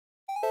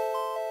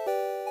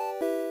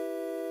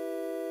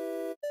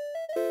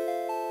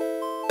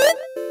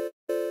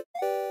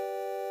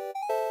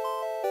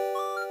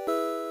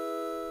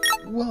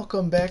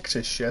welcome back to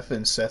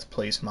SheffnSeth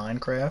Plays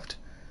Minecraft.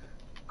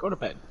 Go to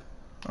bed.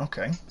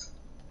 Okay.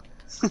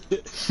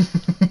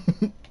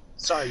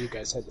 Sorry you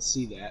guys had to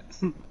see that.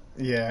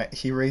 Yeah,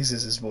 he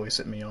raises his voice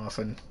at me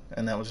often,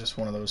 and that was just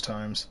one of those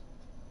times.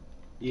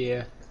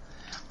 Yeah.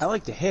 I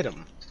like to hit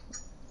him.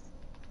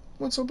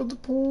 What's up with the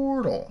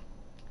portal?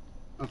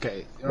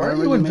 Okay. Why are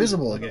you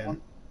invisible again?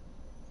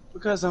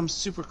 Because I'm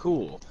super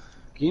cool.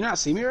 Can you not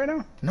see me right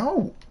now?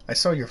 No! I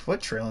saw your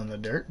foot trail in the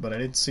dirt, but I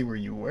didn't see where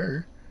you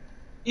were.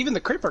 Even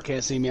the creeper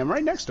can't see me. I'm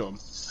right next to him.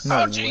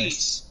 No Oh, way.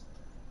 jeez!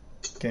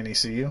 Can he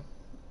see you?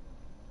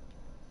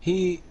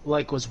 He,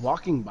 was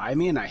walking by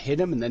me and I hit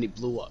him and then he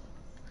blew up.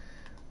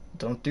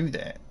 Don't do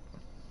that.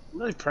 I'm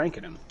really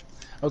pranking him.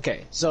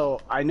 Okay, so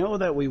I know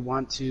that we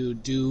want to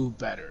do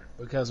better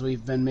because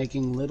we've been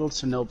making little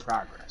to no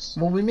progress.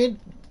 Well,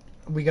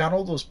 we got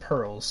all those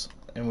pearls,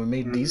 and we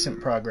made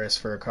decent progress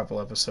for a couple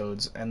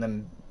episodes, and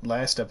then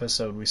last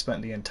episode we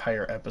spent the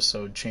entire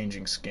episode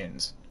changing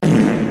skins.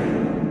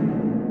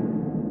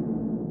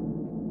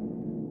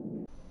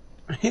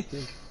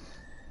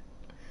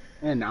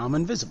 And now I'm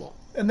invisible.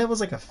 And that was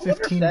like a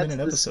 15-minute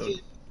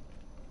episode.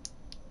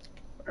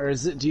 Or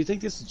is it? Do you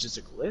think this is just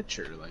a glitch,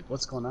 or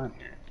what's going on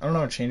here? I don't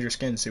know. Change your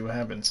skin, see what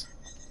happens.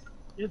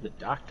 You're the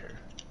doctor.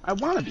 I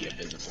want to be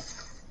invisible.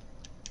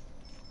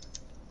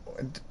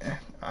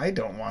 I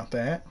don't want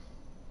that.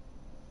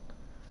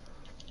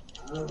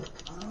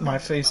 My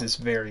face is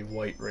very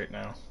white right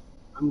now.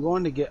 I'm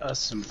going to get us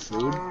some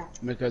food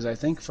because I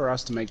think for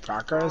us to make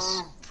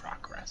progress.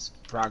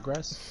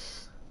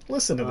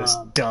 Listen to this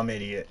dumb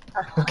idiot.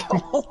 Okay.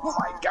 Oh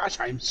my gosh,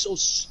 I'm so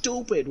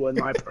stupid with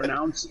my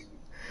pronouncing.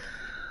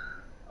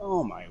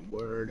 Oh my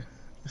word.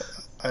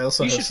 I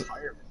also you have should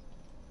fire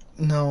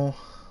me. No.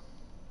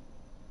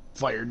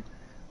 Fired.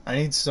 I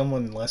need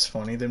someone less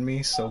funny than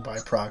me, so by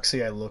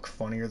proxy I look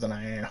funnier than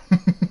I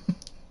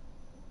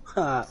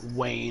am.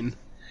 Wayne,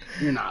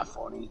 you're not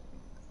funny.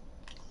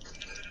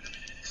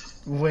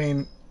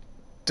 Wayne,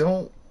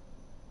 don't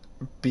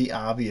be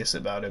obvious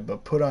about it,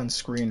 but put on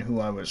screen who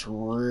I was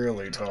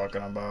really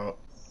talking about.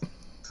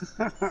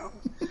 Oh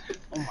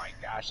my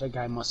gosh, that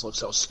guy must look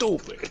so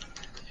stupid.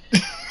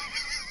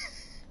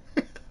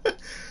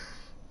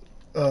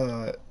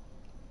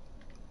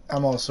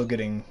 I'm also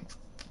getting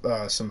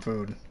some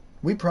food.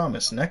 We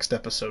promise next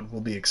episode will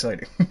be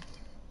exciting.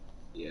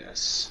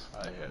 Yes,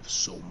 I have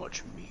so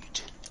much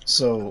meat.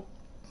 So,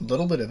 a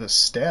little bit of a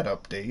stat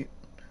update,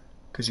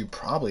 because you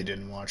probably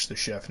didn't watch the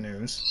Chef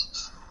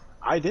News.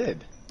 I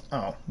did.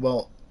 Oh,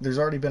 well, there's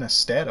already been a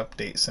stat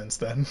update since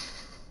then.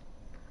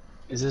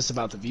 Is this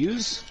about the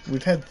views?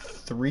 We've had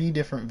 3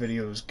 different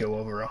videos go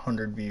over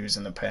 100 views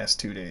in the past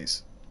 2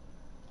 days.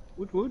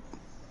 Woot.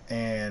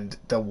 And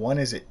the one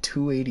is at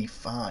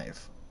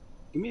 285.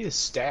 Give me the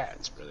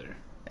stats, brother.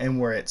 And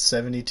we're at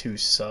 72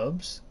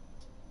 subs.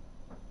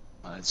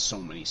 Oh, that's so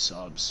many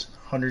subs.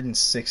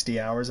 160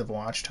 hours of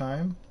watch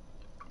time.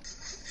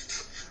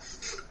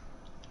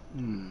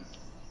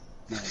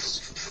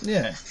 Nice.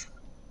 Yeah.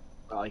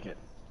 I like it.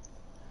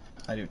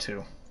 I do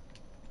too.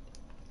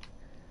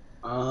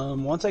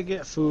 Once I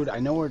get food, I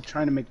know we're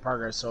trying to make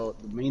progress, so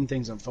the main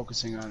things I'm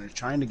focusing on is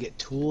trying to get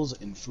tools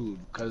and food,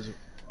 because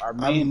our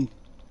main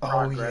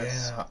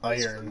progress is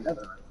iron.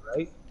 Nether,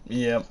 right?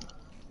 Yep.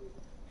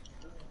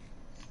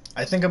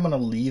 I think I'm going to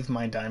leave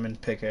my diamond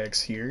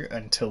pickaxe here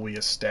until we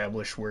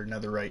establish where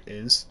netherite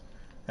is,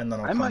 and then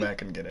I'll come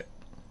back and get it.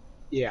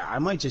 Yeah, I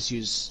might just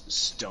use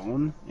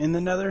stone in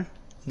the nether,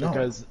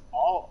 because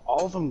all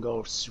of them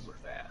go super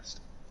fast.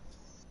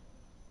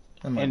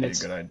 That might be a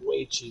good idea. And it's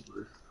way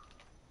cheaper.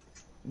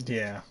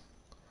 Yeah.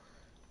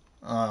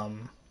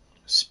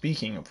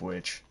 Speaking of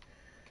which,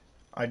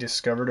 I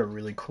discovered a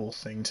really cool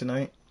thing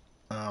tonight.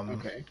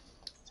 Okay.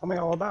 Tell me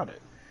all about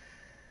it.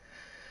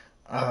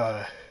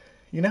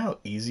 You know how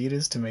easy it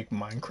is to make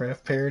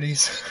Minecraft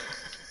parodies?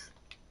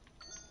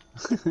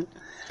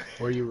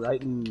 Were you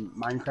writing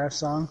Minecraft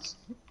songs?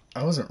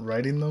 I wasn't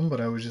writing them,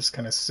 but I was just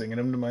kind of singing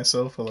them to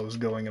myself while I was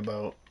going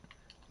about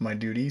my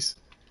duties.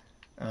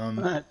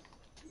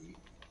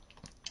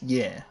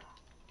 Yeah.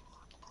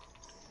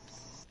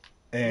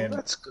 And well,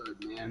 that's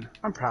good, man.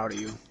 I'm proud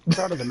of you. I'm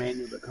proud of the man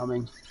you're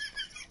becoming.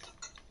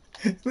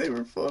 They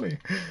were funny.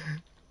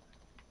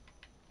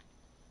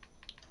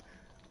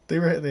 I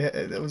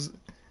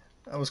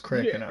was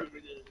cracking up.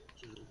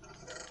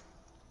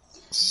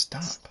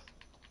 Stop.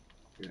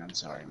 Dude, I'm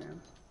sorry,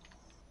 man.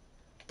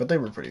 But they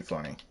were pretty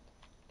funny.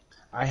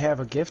 I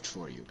have a gift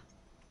for you.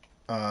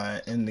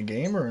 In the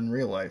game or in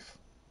real life?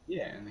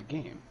 Yeah, in the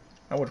game.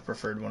 I would have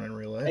preferred one in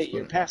real life. Hey,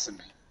 you're passing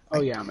me. Oh,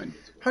 yeah, I'm in.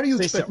 How do you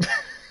expect...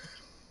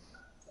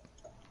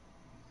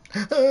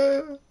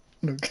 No.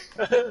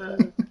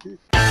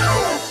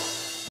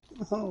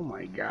 Oh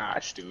my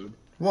gosh, dude.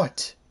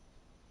 What?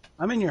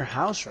 I'm in your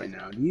house right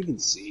now. Do you even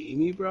see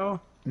me,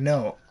 bro?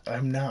 No,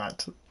 I'm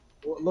not.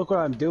 Well, look what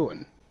I'm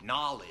doing.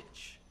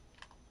 Knowledge.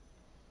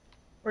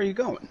 Where are you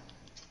going?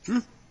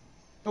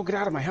 Oh, get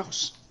out of my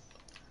house.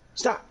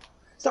 Stop.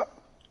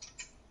 Stop.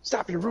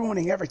 Stop, you're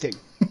ruining everything.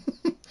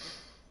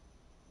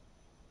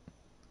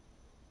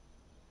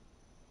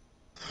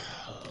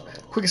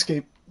 Quick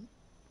escape.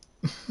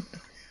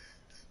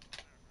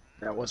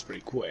 That was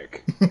pretty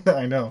quick.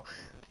 I know.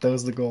 That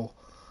was the goal.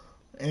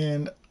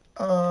 And,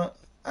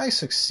 I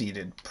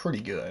succeeded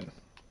pretty good.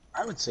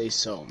 I would say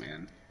so,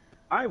 man.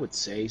 I would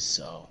say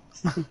so.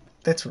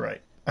 That's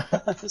right.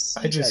 See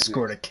I you just guys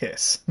scored a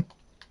kiss.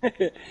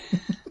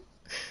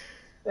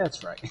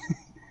 That's right.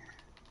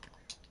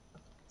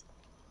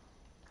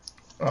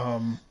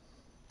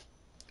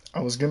 I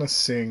was gonna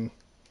sing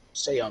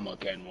Say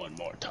again one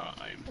more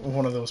time.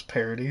 one of those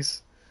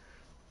parodies,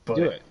 Do but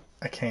it.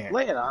 I can't.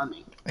 Lay it on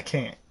me. I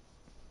can't.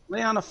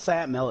 Lay on a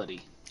fat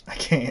melody. I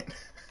can't.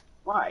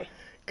 Why?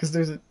 Because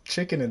there's a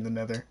chicken in the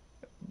nether.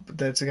 But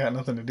that's got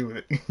nothing to do with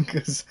it.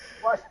 Because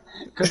What?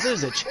 Because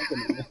there's a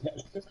chicken in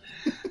there.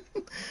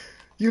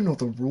 you know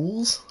the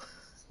rules.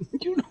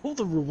 You know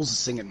the rules of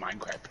singing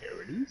Minecraft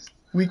parodies.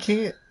 We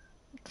can't.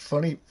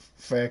 Funny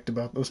fact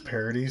about those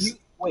parodies.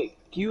 Wait,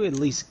 can you at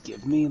least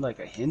give me like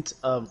a hint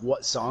of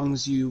what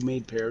songs you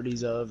made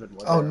parodies of and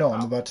what? Oh no,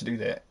 I'm about to do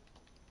that.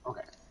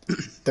 Okay.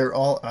 They're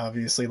all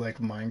obviously like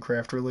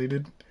Minecraft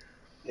related.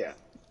 Yeah.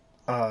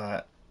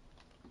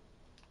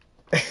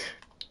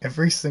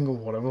 Every single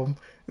one of them.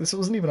 This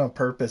wasn't even on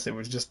purpose. It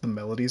was just the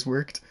melodies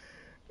worked.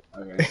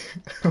 Okay.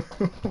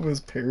 It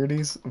was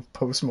parodies of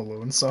Post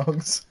Malone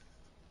songs.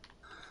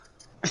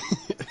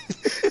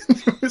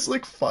 There was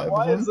like 5 of them.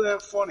 Why is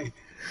that funny?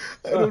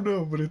 I don't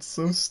know, but it's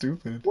so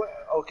stupid. What?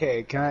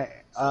 Okay, can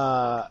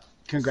I?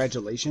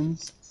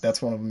 Congratulations.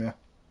 That's one of them, yeah.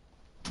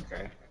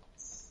 Okay.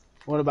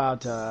 What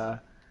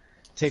about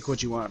take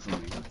what you want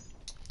from me?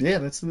 Yeah,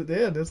 that's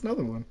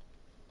another one.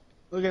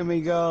 Look at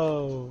me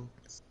go.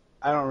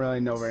 I don't really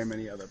know very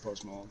many other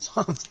Post Malone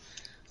songs.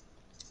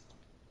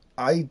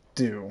 I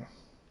do.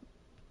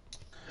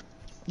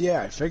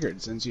 Yeah, I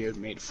figured since you had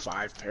made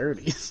 5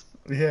 parodies.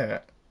 Yeah.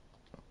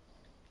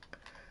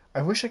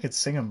 I wish I could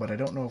sing them, but I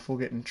don't know if we'll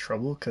get in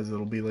trouble because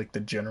it'll be like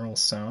the general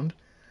sound.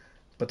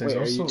 But there's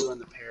Wait, also. are you doing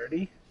the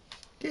parody?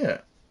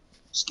 Yeah.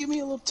 Just give me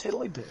a little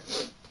tiddly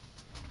bit.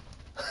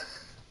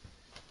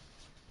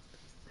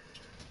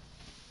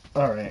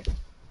 All right.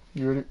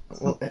 You ready?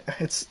 Well,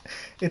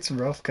 it's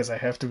rough because I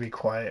have to be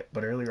quiet,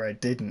 but earlier I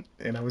didn't,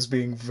 and I was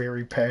being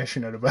very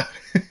passionate about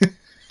it.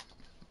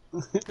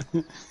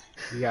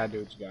 You gotta do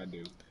what you gotta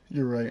do.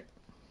 You're right.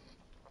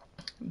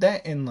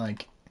 That and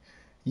like,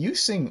 you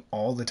sing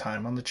all the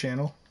time on the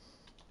channel.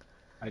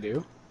 I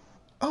do?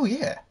 Oh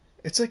yeah,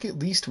 it's like at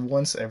least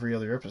once every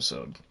other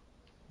episode.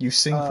 You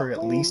sing for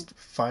at least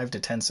 5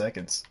 to 10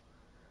 seconds.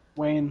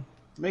 Wayne,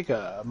 make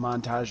a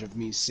montage of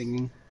me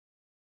singing.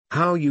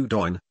 How you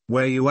doing?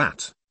 Where you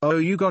at? Oh,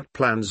 you got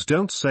plans?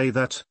 Don't say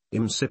that.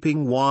 I'm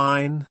sipping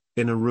wine,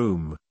 in a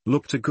room,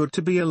 look too good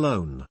to be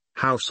alone,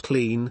 house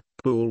clean,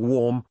 pool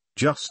warm,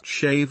 just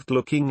shaved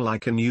looking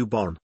like a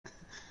newborn.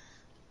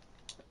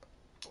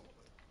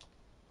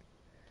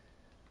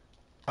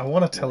 I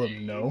want to tell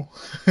him no.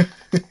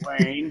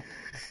 Wayne,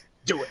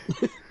 do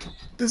it.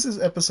 This is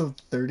episode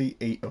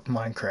 38 of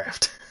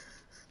Minecraft.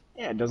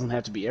 Yeah, it doesn't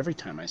have to be every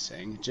time I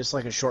sing. Just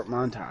like a short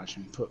montage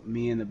and put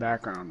me in the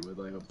background with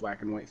like a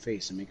black and white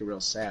face and make it real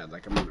sad,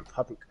 like I'm in a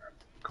puppy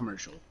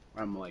commercial.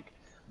 I'm like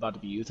about to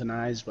be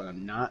euthanized, but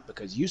I'm not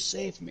because you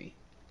saved me.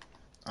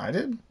 I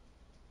did?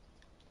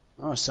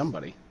 Oh,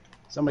 somebody's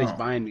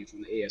buying me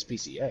from the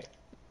ASPCA.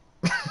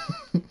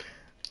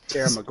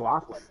 Sarah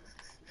McLaughlin.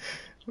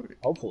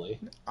 Hopefully.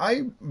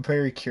 I'm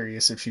very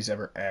curious if she's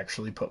ever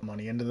actually put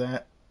money into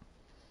that.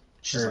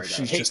 She's or like, if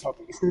she's hey, just.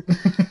 puppies.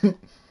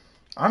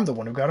 I'm the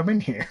one who got him in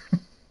here.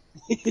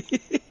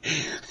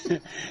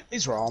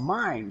 These were all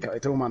mine. I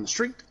threw them on the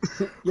street.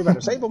 You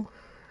better save them.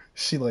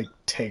 She like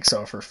takes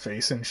off her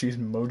face and she's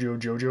Mojo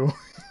Jojo.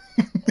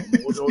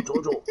 Mojo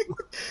Jojo.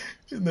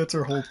 And that's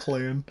her whole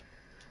plan.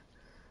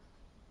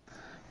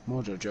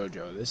 Mojo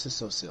Jojo, this is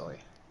so silly.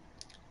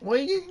 Well,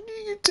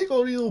 you take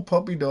all these little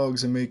puppy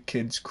dogs and make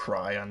kids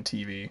cry on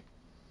TV.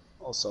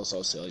 Also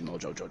so silly,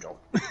 Mojo Jojo.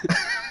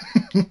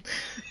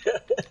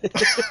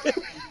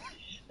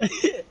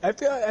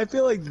 I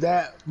feel like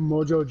that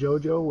Mojo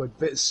Jojo would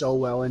fit so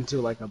well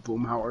into like a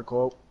Boomhauer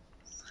quote.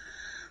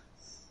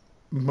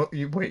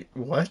 Wait,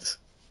 what?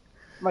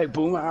 Like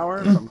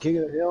Boomhauer from King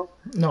of the Hill.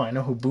 No, I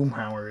know who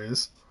Boomhauer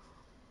is.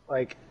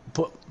 Like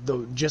put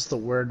just the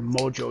word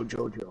Mojo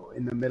Jojo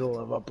in the middle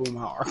of a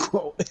Boomhauer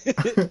quote.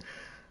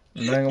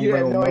 You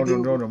had no idea.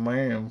 Jojo,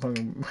 man.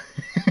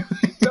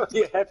 No,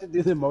 you have to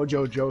do the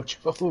Mojo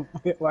Jojo,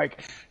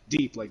 like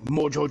deep, like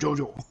Mojo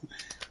Jojo.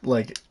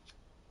 Like,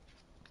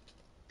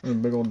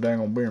 big old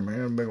dang old beer,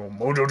 man. Big old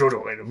Mojo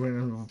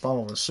Jojo.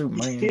 Follow the suit,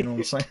 man. You know what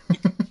I'm saying?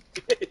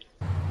 Hey,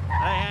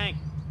 Hank.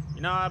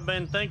 You know, I've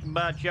been thinking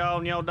about y'all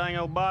and y'all dang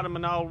old bottom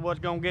and all what's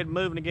gonna get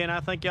moving again. I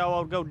think y'all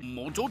ought to go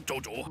Mojo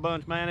Jojo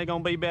bunch, man. They're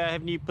gonna be bad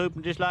having you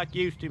pooping just like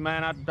you used to,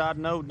 man. I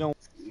know it's gonna.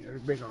 You're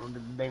big on the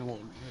dang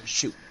old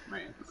shoot,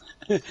 man.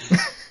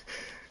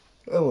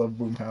 I love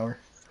Boomhauer.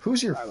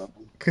 Who's your?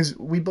 Because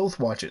we both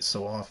watch it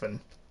so often.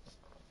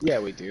 Yeah,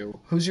 we do.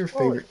 Who's your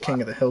favorite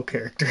King of the Hill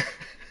character?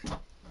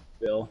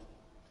 Bill.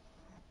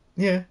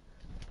 Yeah.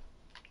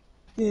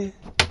 Yeah.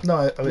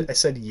 No, I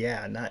said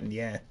yeah, not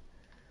yeah.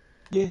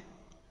 Yeah.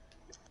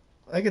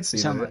 I could see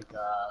You sound that.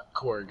 like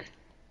Korg.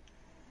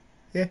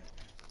 Yeah.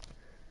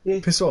 Yeah.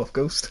 Piss off,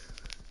 Ghost.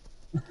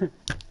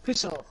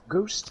 Piss off,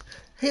 Ghost.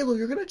 Halo,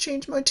 you're gonna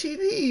change my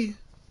TV.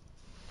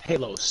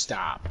 Halo,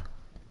 stop.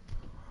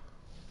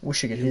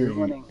 Wish I could You're hear you.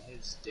 ruining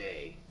his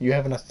day. You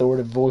have an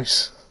authoritative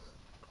voice.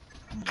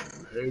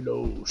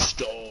 Halo,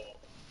 stop.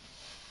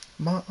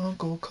 My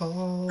uncle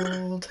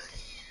called.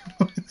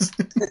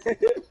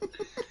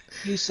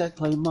 He said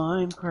play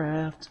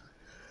Minecraft.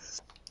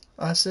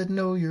 I said,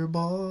 no, you're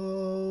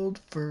bald.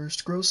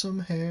 First, grow some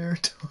hair.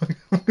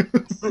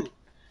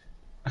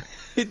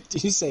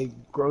 Did you say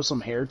grow some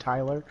hair,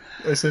 Tyler?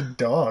 I said,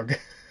 dog.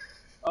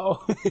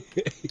 Oh.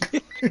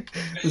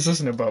 This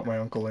isn't about my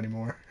uncle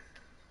anymore.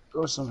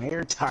 Grow some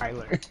hair,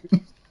 Tyler.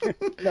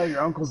 No,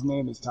 your uncle's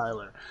name is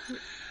Tyler.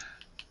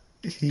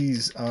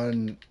 He's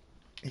my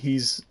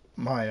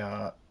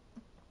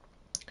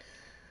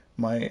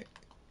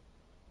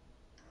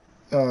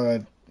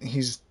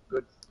he's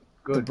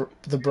Good.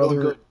 the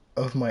brother good.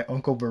 of my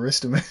uncle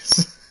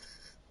Baristamus.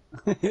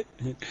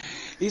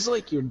 He's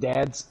like your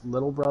dad's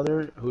little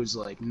brother who's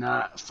like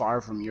not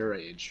far from your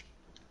age.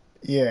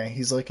 Yeah,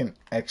 he's like an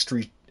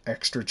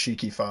extra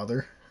cheeky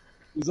father.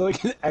 He's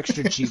like an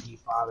extra cheeky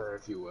father,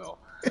 if you will.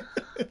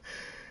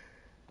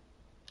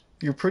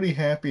 You're pretty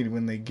happy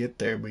when they get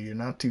there, but you're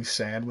not too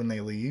sad when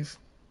they leave.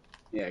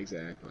 Yeah,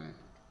 exactly.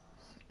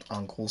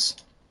 Uncles.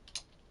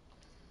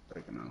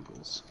 Freaking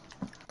uncles.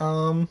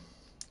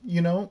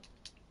 You know,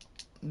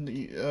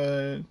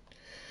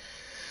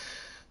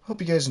 hope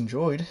you guys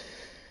enjoyed,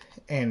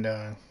 and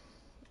I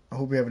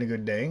hope you're having a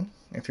good day.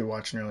 If you're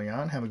watching early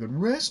on, have a good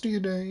rest of your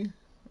day,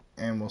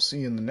 and we'll see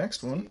you in the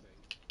next one.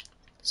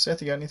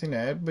 Seth, you got anything to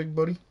add, big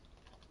buddy?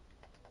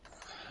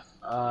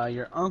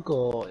 Your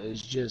uncle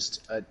is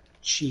just a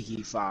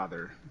cheeky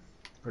father,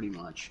 pretty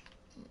much.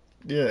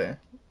 Yeah.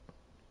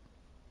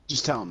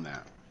 Just tell him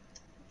that.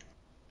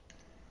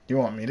 You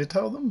want me to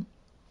tell them?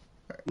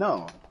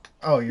 No.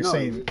 Oh, you're No,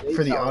 saying they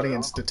for the tell their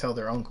audience uncle. to tell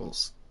their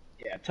uncles.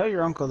 Yeah, tell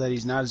your uncle that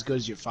he's not as good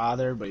as your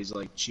father, but he's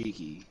like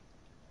cheeky.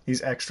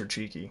 He's extra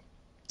cheeky.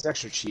 He's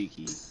extra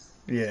cheeky.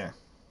 Yeah.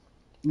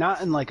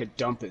 Not in like a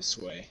dumpus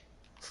way.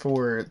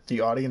 For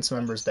the audience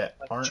members that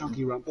Like aren't...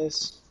 chunky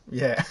rumpus.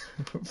 Yeah.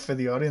 For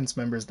the audience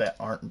members that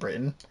aren't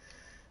Britain,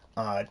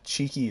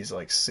 cheeky is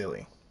like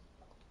silly.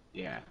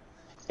 Yeah.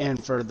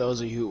 And for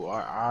those of you who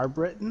are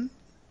Britain,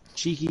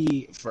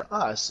 cheeky for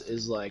us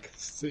is like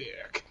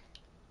thick.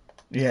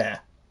 Yeah.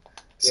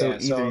 So Yeah,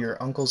 either so-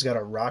 your uncle's got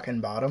a rockin'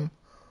 bottom,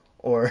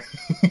 or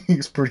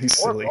he's pretty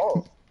silly. Or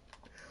both.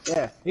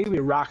 Yeah, he could be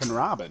Rockin'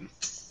 Robin.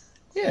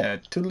 Yeah,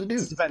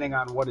 toodle-doo. Depending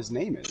on what his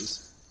name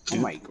is. Oh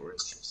my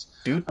gracious.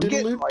 I'm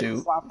getting like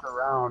Doot-doodle-doo. flopped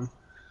around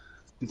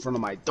in front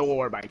of my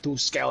door by two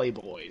skelly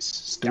boys.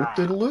 Stop.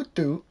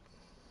 Doot-doodle-doot.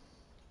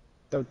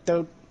 Doot,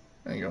 doot.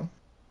 There you go.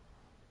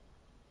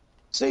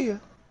 See ya.